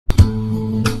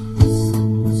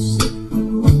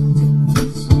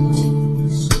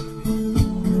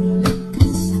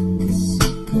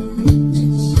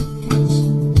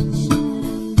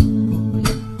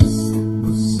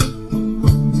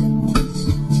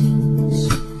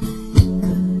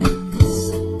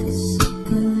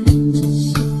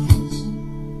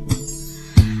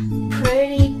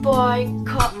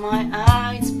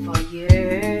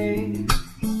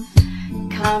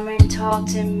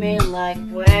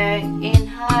year in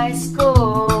high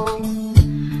school.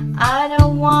 I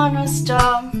don't wanna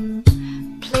stop,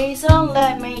 please don't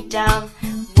let me down.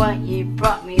 When you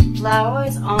brought me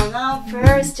flowers on our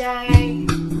first day.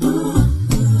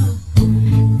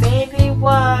 Baby,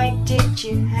 why did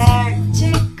you have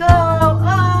to go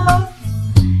off?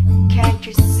 Can't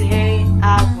you see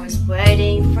I was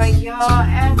waiting for your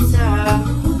answer?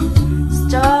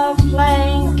 Stop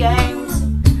playing games,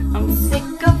 I'm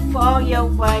sick of all your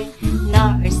weight.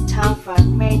 Now it's time for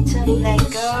me to let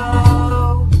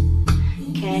go.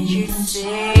 Can't you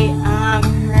see I'm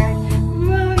hurt?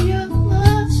 Roll your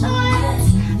eyes.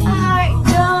 I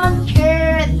don't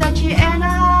care that you end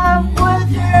up with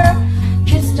her.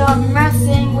 Just stop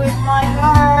messing with my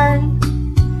heart.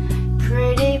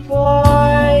 Pretty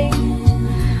boy,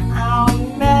 our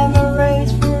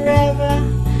memories forever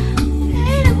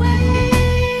fade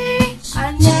away. I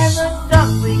never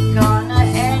thought we'd gonna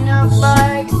end up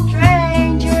like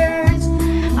strangers.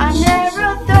 I never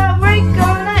thought we'd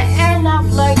gonna end up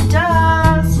like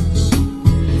dust.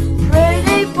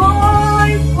 Pretty boy,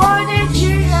 why did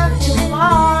you have to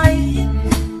lie?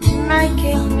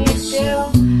 Making me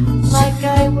feel like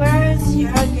I was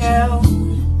your girl.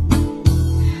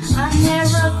 I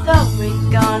never thought we'd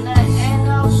gonna end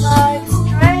up like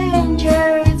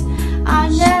strangers. I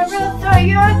never thought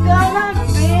you're gonna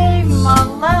be my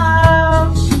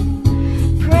love.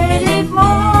 Pretty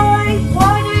boy,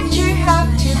 why did you have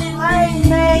to play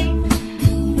me?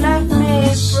 Left me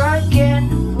broken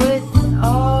with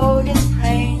all this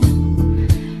pain.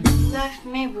 Left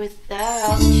me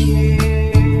without you.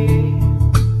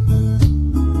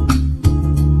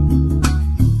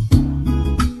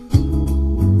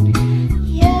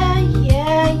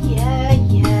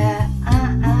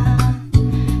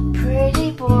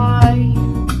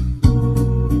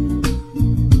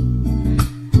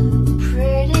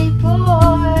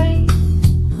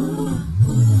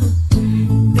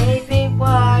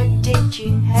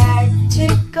 You had to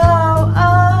go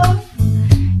off.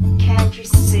 Can't you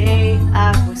see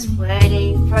I was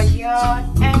waiting for your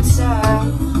answer?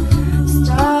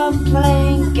 Stop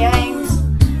playing games,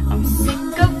 I'm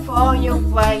sick of all your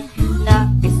weight. Now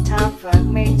it's time for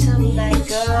me to let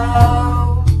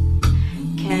go.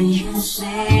 Can't you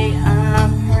see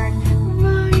I'm hurt?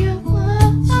 Roll your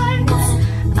eyes.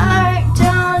 I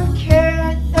don't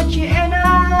care that you end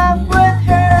up with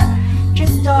her.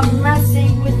 Just stop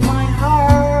messing with my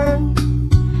heart.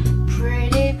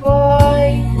 Pretty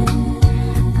boy,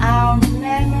 our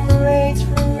memories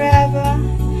forever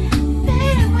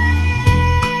fade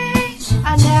away.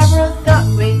 I never thought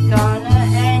we